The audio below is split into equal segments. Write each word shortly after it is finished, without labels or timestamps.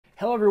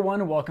Hello everyone,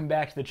 and welcome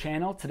back to the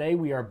channel. Today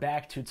we are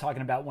back to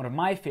talking about one of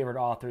my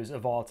favorite authors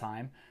of all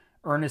time,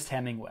 Ernest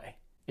Hemingway.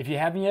 If you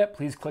haven't yet,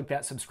 please click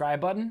that subscribe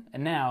button,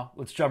 and now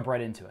let's jump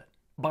right into it.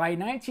 By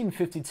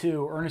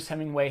 1952, Ernest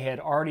Hemingway had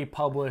already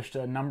published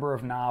a number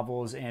of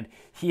novels, and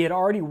he had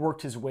already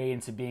worked his way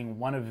into being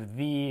one of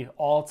the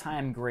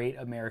all-time great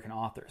American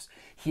authors.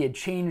 He had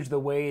changed the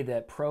way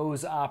that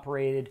prose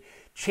operated,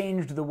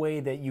 changed the way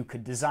that you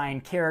could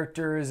design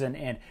characters,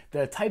 and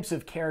the types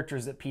of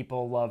characters that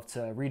people love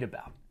to read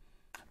about.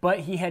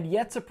 But he had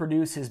yet to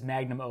produce his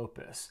magnum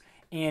opus.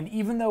 And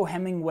even though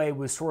Hemingway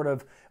was sort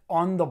of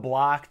on the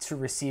block to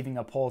receiving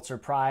a Pulitzer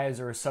Prize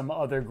or some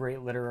other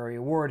great literary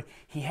award,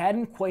 he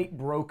hadn't quite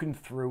broken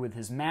through with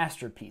his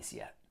masterpiece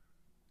yet.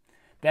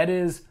 That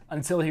is,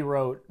 until he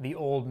wrote The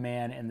Old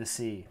Man and the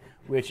Sea,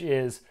 which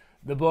is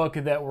the book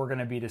that we're going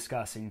to be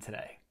discussing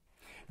today.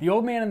 The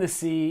Old Man and the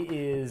Sea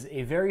is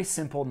a very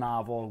simple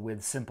novel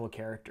with simple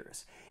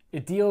characters.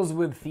 It deals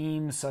with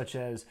themes such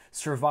as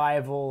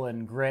survival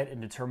and grit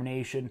and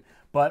determination,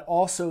 but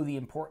also the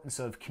importance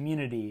of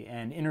community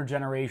and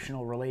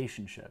intergenerational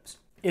relationships.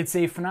 It's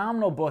a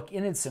phenomenal book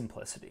in its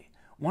simplicity.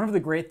 One of the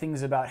great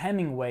things about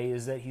Hemingway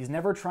is that he's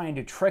never trying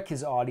to trick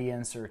his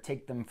audience or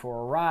take them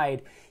for a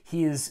ride.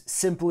 He is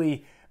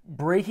simply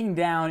breaking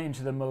down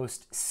into the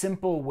most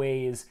simple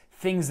ways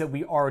things that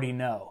we already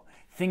know,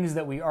 things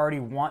that we already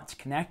want to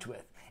connect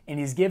with. And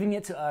he's giving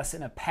it to us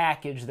in a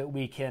package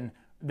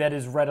that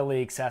is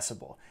readily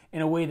accessible, in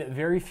a way that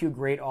very few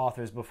great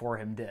authors before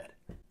him did.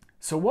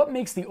 So what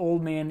makes The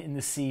Old Man in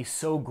the Sea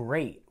so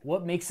great?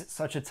 What makes it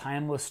such a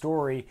timeless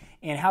story?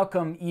 And how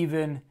come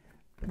even,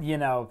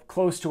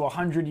 close to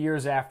 100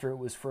 years after it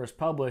was first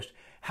published,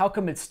 how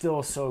come it's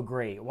still so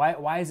great?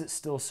 Why is it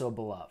still so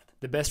beloved?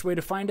 The best way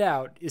to find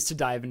out is to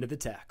dive into the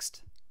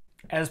text.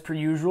 As per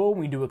usual,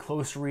 we do a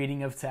close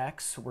reading of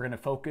text. We're going to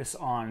focus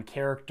on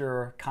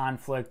character,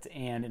 conflict,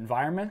 and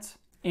environment.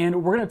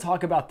 And we're going to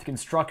talk about the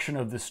construction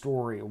of the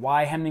story,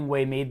 why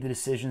Hemingway made the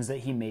decisions that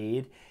he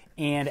made,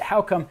 and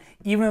how come,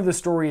 even though the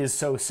story is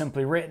so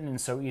simply written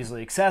and so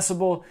easily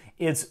accessible,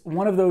 it's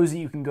one of those that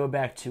you can go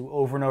back to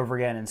over and over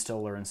again and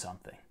still learn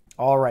something.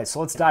 All right,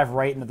 so let's dive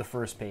right into the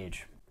first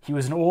page. He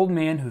was an old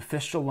man who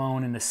fished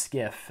alone in a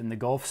skiff in the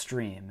Gulf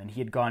Stream, and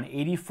he had gone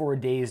 84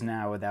 days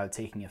now without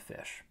taking a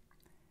fish.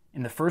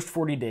 In the first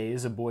 40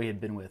 days, a boy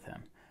had been with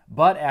him.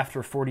 But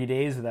after 40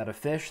 days without a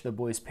fish, the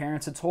boy's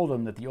parents had told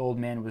him that the old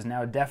man was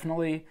now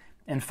definitely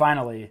and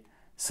finally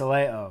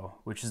Saleo,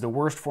 which is the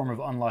worst form of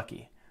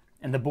unlucky.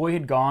 And the boy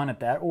had gone at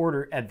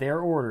their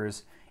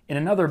orders in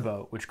another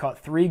boat, which caught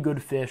 3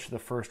 good fish the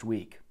first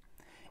week.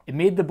 It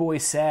made the boy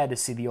sad to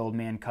see the old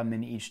man come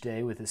in each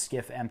day with his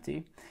skiff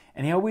empty,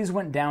 and he always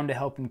went down to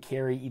help him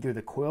carry either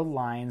the coiled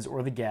lines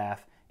or the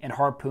gaff and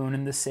harpoon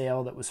in the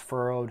sail that was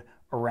furrowed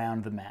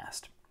around the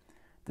mast.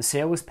 The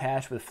sail was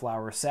patched with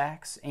flour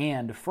sacks,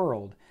 and,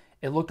 furled,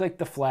 it looked like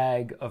the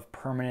flag of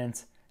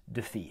permanent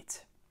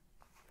defeat.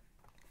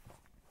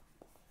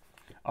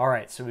 All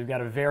right, so we've got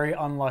a very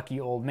unlucky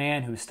old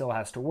man who still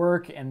has to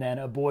work, and then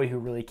a boy who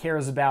really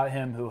cares about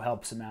him, who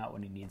helps him out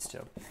when he needs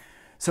to.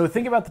 So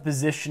think about the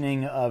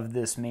positioning of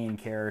this main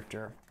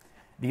character,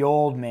 the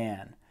old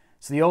man.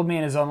 So the old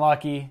man is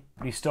unlucky,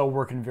 but he's still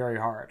working very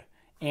hard.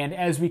 And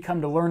as we come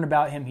to learn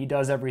about him, he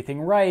does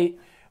everything right,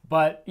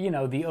 but,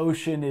 the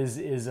ocean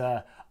is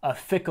a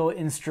fickle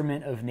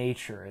instrument of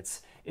nature.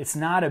 It's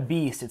not a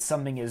beast. It's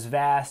something as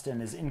vast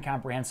and as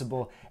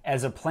incomprehensible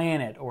as a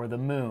planet or the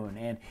moon.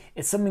 And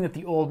it's something that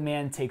the old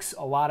man takes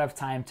a lot of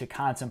time to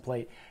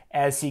contemplate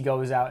as he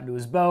goes out into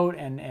his boat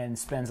and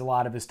spends a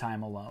lot of his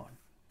time alone.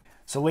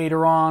 So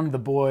later on, the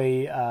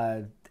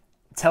boy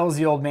tells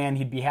the old man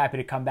he'd be happy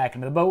to come back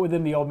into the boat with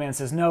him. The old man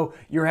says, "No,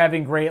 you're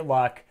having great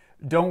luck.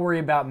 Don't worry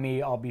about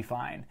me. I'll be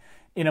fine."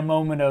 In a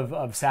moment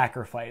of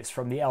sacrifice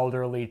from the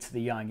elderly to the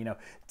young,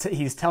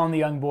 he's telling the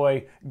young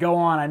boy, "Go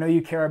on, I know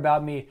you care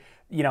about me,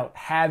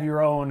 have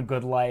your own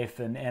good life,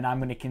 and I'm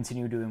going to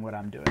continue doing what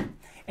I'm doing."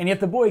 And yet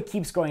the boy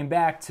keeps going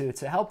back to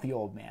help the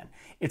old man.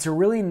 It's a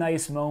really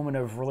nice moment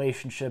of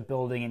relationship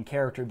building and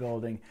character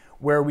building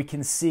where we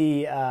can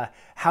see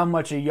how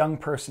much a young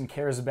person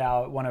cares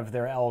about one of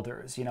their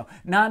elders,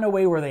 not in a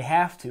way where they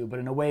have to, but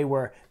in a way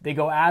where they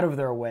go out of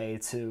their way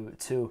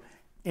to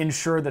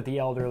ensure that the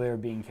elderly are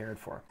being cared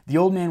for. The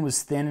old man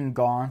was thin and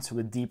gaunt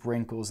with deep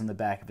wrinkles in the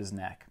back of his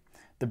neck.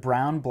 The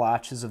brown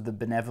blotches of the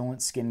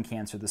benevolent skin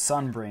cancer the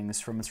sun brings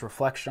from its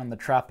reflection on the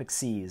tropic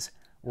seas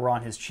were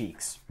on his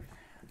cheeks.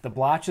 The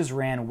blotches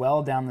ran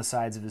well down the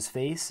sides of his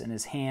face, and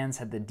his hands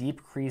had the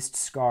deep creased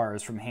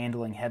scars from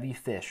handling heavy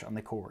fish on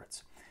the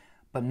cords.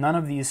 But none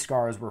of these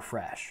scars were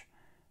fresh.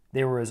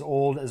 They were as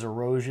old as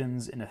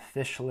erosions in a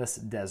fishless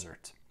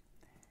desert.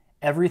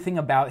 Everything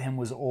about him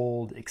was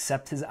old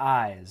except his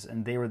eyes,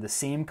 and they were the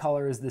same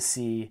color as the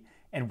sea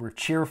and were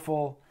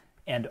cheerful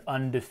and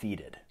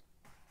undefeated.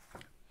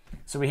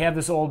 So we have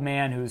this old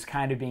man who's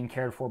kind of being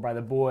cared for by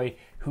the boy,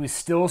 who's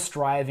still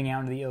striving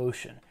out into the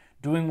ocean,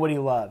 doing what he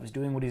loves,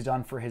 doing what he's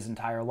done for his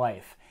entire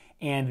life.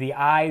 and the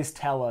eyes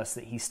tell us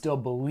that he still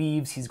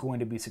believes he's going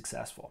to be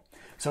successful.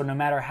 So no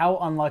matter how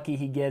unlucky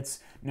he gets,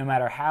 no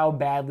matter how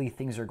badly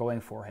things are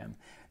going for him,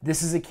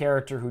 this is a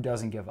character who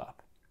doesn't give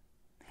up.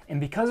 And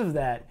because of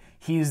that,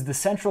 he's the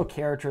central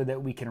character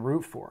that we can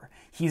root for.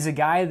 He's a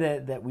guy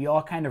that we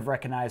all kind of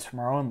recognize from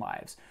our own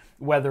lives,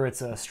 whether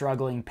it's a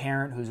struggling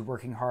parent who's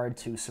working hard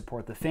to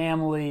support the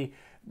family,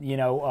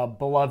 a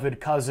beloved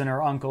cousin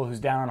or uncle who's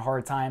down on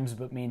hard times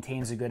but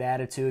maintains a good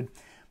attitude.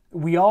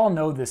 We all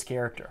know this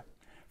character.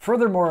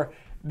 Furthermore,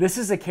 this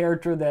is a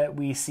character that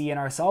we see in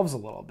ourselves a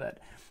little bit.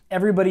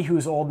 Everybody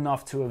who's old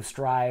enough to have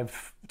strived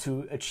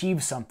to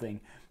achieve something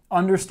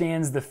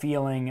understands the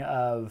feeling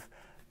of,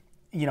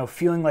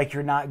 feeling like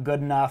you're not good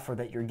enough, or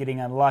that you're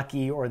getting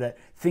unlucky, or that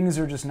things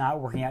are just not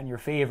working out in your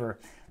favor.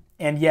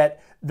 And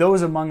yet,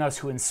 those among us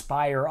who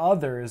inspire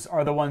others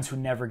are the ones who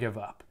never give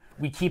up.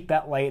 We keep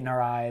that light in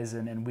our eyes,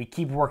 and we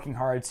keep working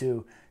hard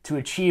to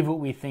achieve what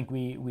we think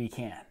we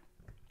can.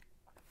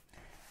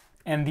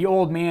 And the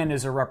old man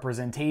is a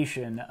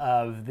representation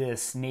of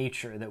this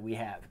nature that we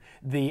have,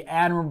 the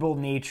admirable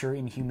nature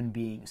in human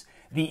beings,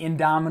 the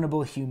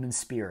indomitable human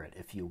spirit,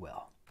 if you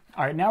will.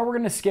 All right, now we're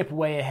going to skip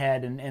way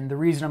ahead, and the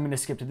reason I'm going to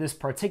skip to this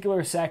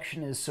particular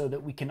section is so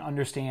that we can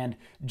understand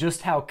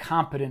just how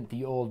competent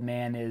the old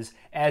man is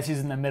as he's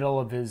in the middle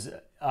of his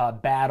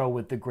battle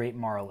with the great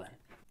marlin.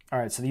 All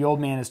right, so the old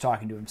man is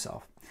talking to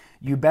himself.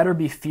 "You better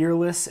be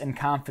fearless and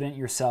confident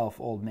yourself,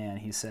 old man,"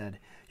 he said.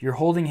 "You're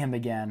holding him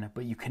again,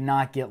 but you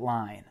cannot get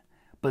line.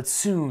 But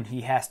soon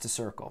he has to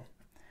circle."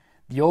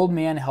 The old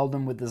man held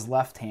him with his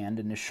left hand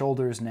in his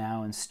shoulders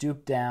now, and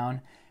stooped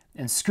down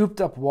and scooped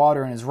up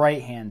water in his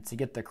right hand to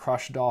get the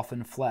crushed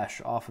dolphin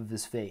flesh off of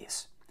his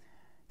face.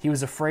 He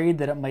was afraid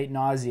that it might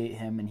nauseate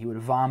him and he would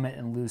vomit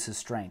and lose his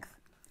strength.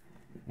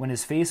 When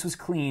his face was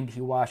cleaned,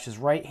 he washed his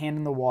right hand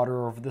in the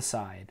water over the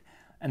side,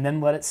 and then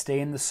let it stay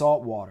in the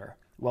salt water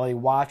while he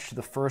watched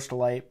the first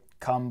light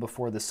come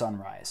before the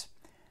sunrise.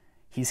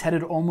 He's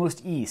headed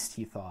almost east,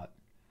 he thought.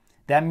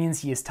 That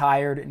means he is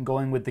tired and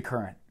going with the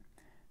current.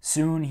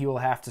 Soon he will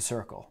have to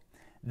circle.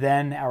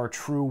 Then our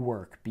true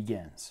work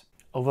begins.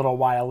 A little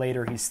while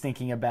later, he's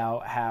thinking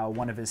about how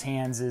one of his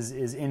hands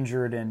is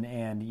injured and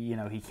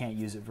he can't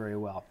use it very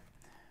well.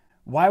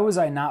 Why was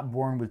I not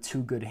born with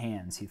two good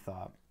hands, he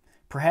thought.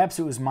 Perhaps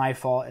it was my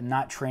fault in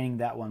not training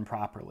that one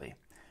properly.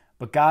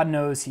 But God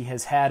knows he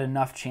has had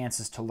enough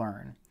chances to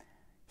learn.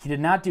 He did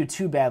not do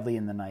too badly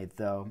in the night,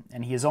 though,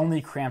 and he has only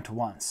cramped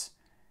once.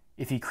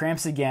 If he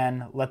cramps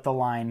again, let the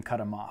line cut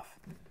him off.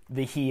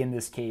 The he in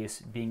this case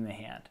being the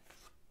hand.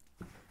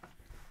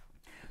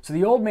 So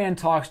the old man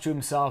talks to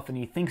himself and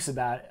he thinks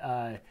about,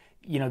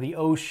 the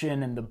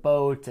ocean and the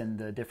boat and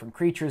the different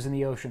creatures in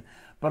the ocean,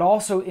 but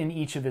also in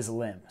each of his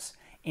limbs.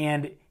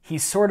 And he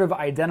sort of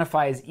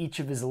identifies each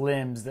of his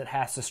limbs that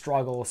has to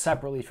struggle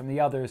separately from the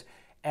others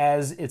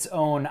as its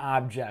own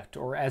object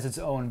or as its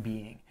own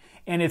being.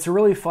 And it's a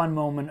really fun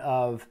moment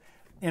of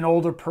an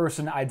older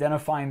person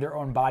identifying their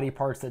own body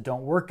parts that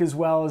don't work as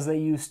well as they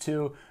used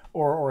to,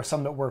 or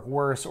some that work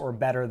worse or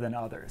better than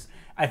others.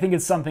 I think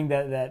it's something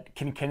that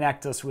can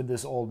connect us with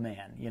this old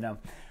man.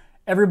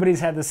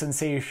 Everybody's had the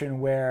sensation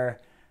where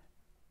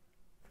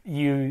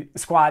you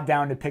squat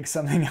down to pick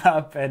something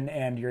up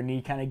and your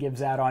knee kind of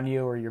gives out on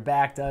you, or your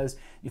back does.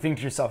 You think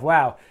to yourself,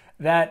 wow,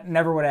 that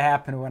never would have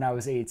happened when I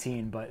was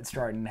 18, but it's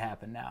starting to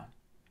happen now.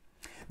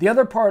 The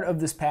other part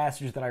of this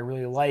passage that I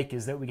really like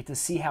is that we get to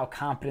see how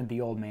competent the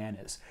old man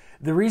is.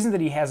 The reason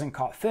that he hasn't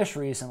caught fish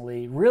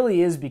recently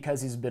really is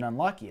because he's been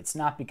unlucky. It's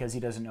not because he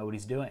doesn't know what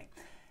he's doing.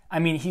 I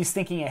mean, he's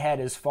thinking ahead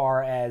as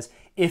far as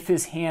if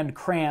his hand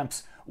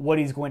cramps, what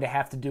he's going to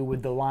have to do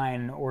with the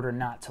line in order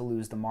not to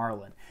lose the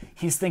marlin.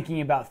 He's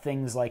thinking about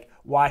things like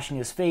washing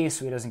his face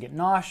so he doesn't get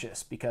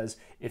nauseous, because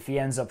if he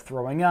ends up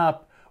throwing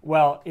up,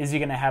 well, is he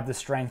going to have the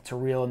strength to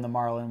reel in the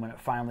marlin when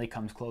it finally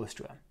comes close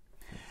to him?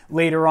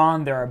 Later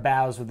on, there are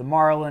battles with the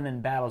marlin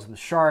and battles with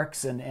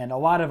sharks and a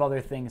lot of other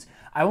things.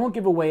 I won't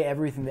give away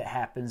everything that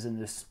happens in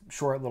this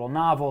short little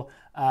novel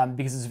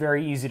because it's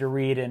very easy to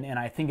read, and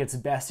I think it's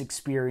best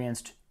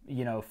experienced,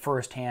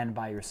 firsthand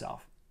by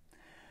yourself.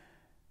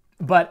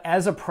 But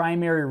as a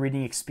primary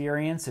reading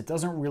experience, it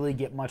doesn't really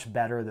get much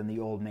better than The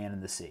Old Man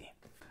and the Sea.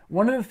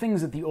 One of the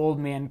things that the old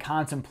man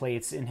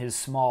contemplates in his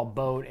small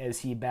boat as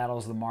he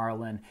battles the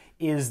marlin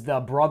is the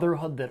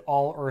brotherhood that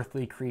all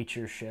earthly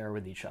creatures share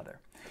with each other.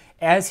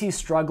 As he's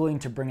struggling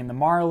to bring in the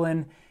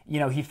marlin,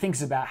 he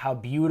thinks about how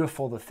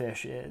beautiful the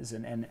fish is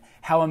and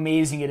how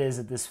amazing it is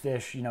that this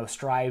fish,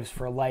 strives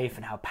for life,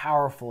 and how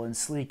powerful and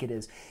sleek it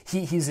is.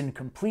 He's in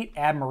complete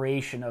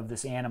admiration of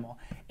this animal,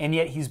 and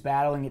yet he's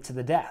battling it to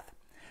the death.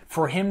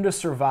 For him to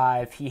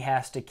survive, he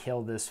has to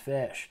kill this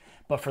fish.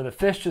 But for the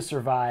fish to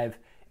survive,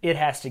 it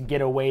has to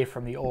get away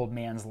from the old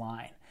man's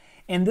line.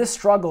 And this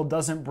struggle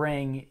doesn't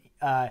bring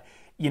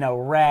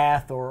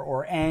wrath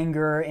or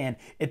anger, and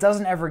it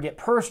doesn't ever get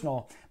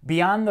personal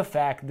beyond the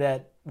fact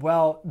that,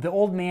 the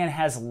old man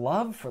has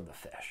love for the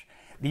fish.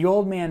 The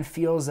old man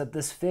feels that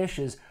this fish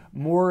is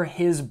more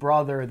his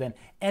brother than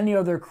any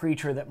other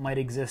creature that might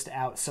exist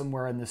out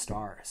somewhere in the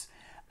stars.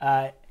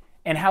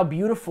 and how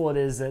beautiful it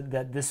is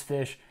that this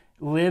fish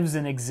lives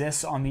and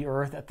exists on the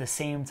earth at the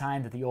same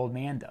time that the old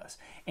man does.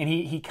 And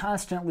he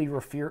constantly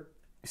refers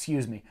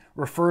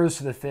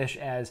to the fish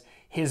as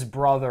his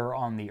brother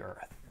on the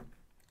earth.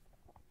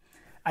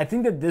 I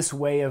think that this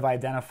way of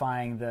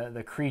identifying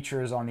the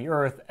creatures on the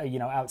earth,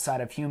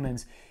 outside of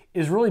humans,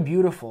 is really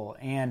beautiful,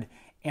 and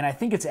I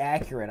think it's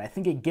accurate. I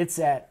think it gets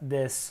at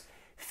this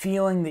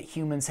feeling that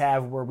humans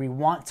have where we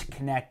want to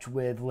connect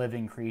with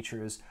living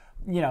creatures,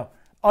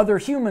 other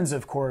humans,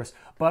 of course,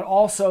 but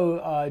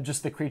also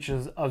just the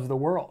creatures of the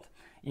world.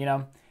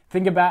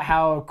 Think about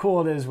how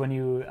cool it is when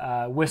you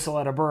whistle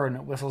at a bird and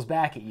it whistles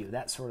back at you,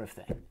 that sort of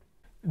thing.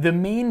 The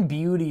main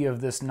beauty of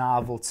this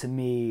novel to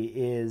me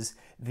is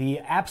the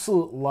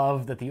absolute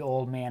love that the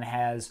old man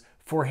has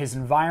for his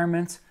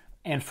environment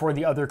and for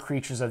the other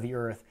creatures of the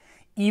earth,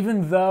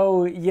 even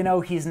though,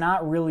 he's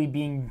not really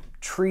being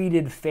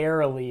treated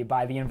fairly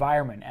by the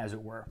environment, as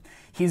it were.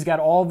 He's got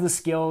all the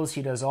skills,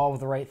 he does all of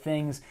the right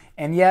things,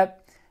 and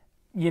yet,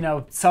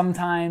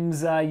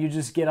 sometimes you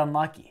just get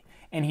unlucky.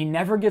 And he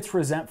never gets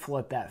resentful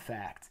at that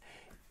fact.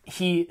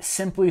 He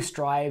simply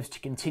strives to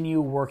continue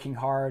working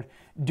hard,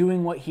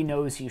 doing what he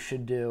knows he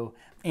should do,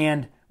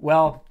 and,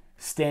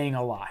 staying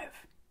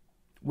alive,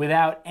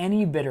 without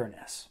any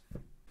bitterness.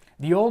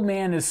 The old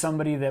man is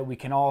somebody that we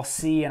can all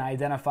see and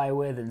identify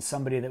with, and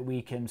somebody that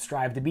we can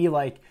strive to be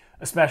like,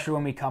 especially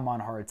when we come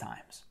on hard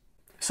times.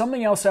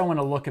 Something else I want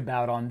to look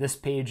about on this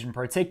page in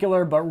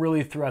particular, but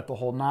really throughout the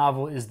whole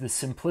novel, is the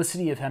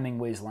simplicity of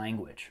Hemingway's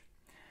language.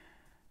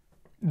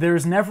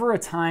 There's never a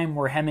time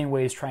where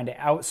Hemingway is trying to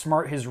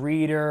outsmart his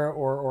reader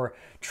or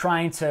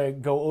trying to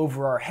go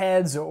over our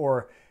heads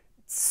or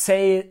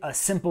say a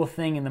simple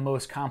thing in the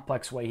most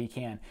complex way he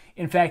can.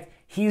 In fact,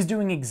 he's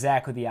doing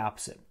exactly the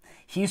opposite.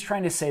 He's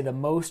trying to say the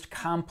most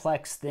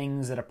complex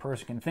things that a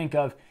person can think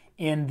of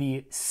in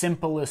the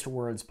simplest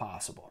words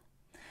possible.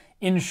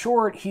 In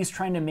short, he's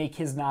trying to make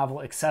his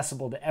novel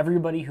accessible to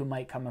everybody who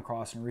might come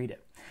across and read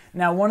it.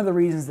 Now, one of the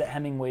reasons that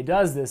Hemingway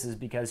does this is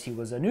because he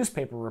was a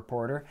newspaper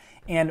reporter,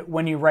 and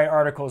when you write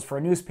articles for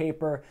a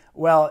newspaper,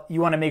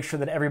 you want to make sure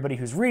that everybody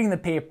who's reading the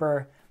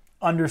paper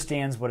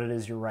understands what it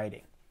is you're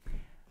writing.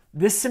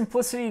 This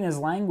simplicity in his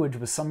language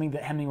was something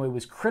that Hemingway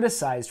was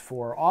criticized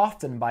for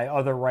often by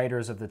other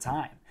writers of the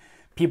time.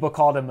 People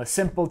called him a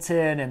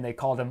simpleton, and they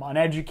called him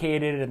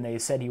uneducated, and they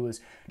said he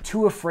was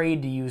too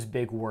afraid to use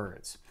big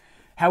words.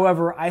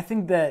 However, I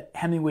think that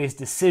Hemingway's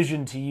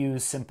decision to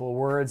use simple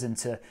words and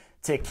to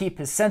keep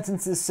his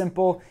sentences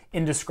simple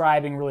in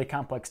describing really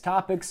complex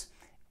topics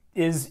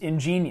is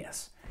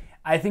ingenious.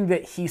 I think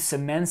that he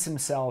cements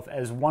himself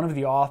as one of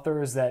the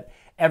authors that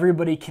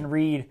everybody can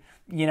read,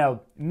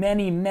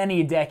 many,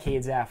 many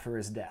decades after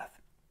his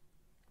death.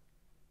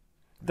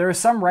 There are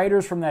some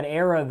writers from that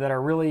era that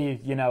are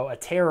really, a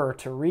terror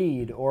to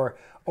read, or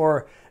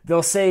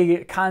they'll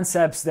say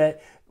concepts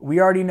that we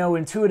already know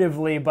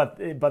intuitively, but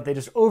they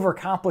just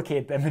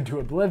overcomplicate them into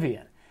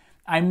oblivion.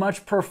 I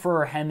much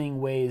prefer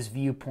Hemingway's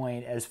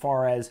viewpoint as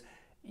far as,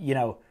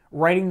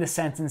 writing the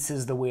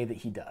sentences the way that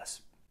he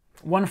does.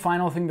 One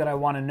final thing that I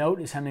want to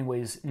note is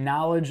Hemingway's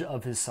knowledge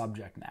of his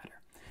subject matter.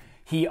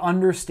 He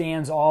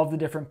understands all of the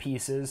different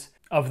pieces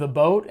of the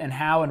boat and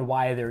how and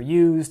why they're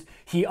used.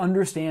 He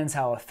understands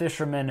how a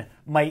fisherman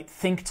might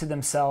think to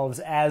themselves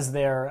as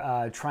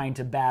they're trying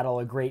to battle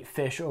a great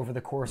fish over the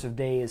course of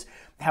days,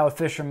 how a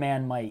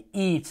fisherman might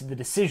eat, the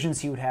decisions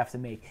he would have to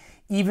make,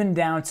 even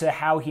down to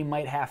how he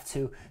might have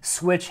to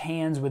switch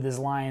hands with his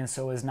line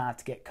so as not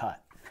to get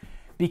cut.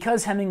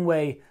 Because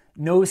Hemingway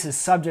knows his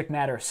subject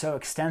matter so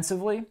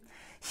extensively,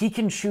 he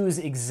can choose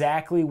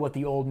exactly what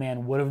the old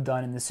man would have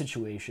done in this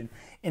situation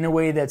in a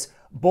way that's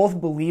both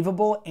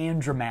believable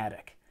and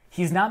dramatic.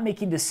 He's not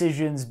making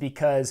decisions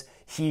because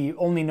he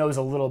only knows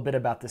a little bit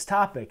about this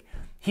topic.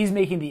 He's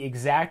making the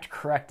exact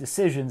correct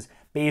decisions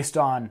based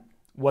on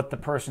what the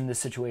person in this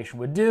situation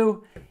would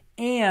do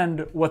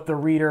and what the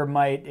reader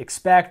might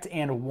expect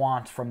and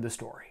want from the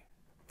story.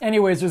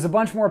 Anyways, there's a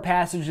bunch more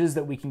passages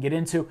that we can get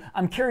into.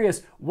 I'm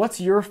curious, what's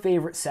your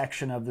favorite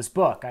section of this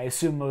book? I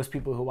assume most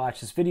people who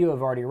watch this video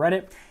have already read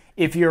it.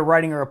 If you're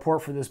writing a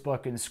report for this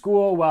book in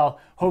school,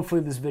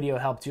 hopefully this video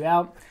helped you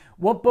out.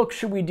 What book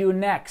should we do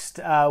next?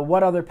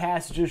 What other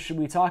passages should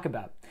we talk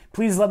about?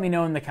 Please let me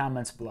know in the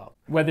comments below.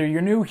 Whether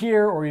you're new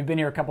here or you've been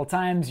here a couple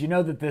times, you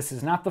know that this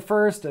is not the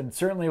first and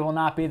certainly will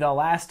not be the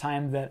last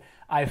time that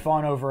I've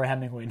fawned over a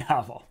Hemingway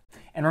novel.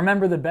 And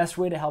remember, the best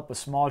way to help a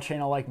small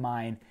channel like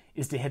mine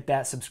is to hit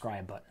that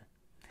subscribe button.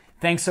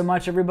 Thanks so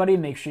much, everybody.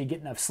 Make sure you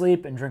get enough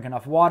sleep and drink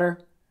enough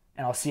water,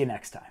 and I'll see you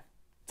next time.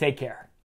 Take care.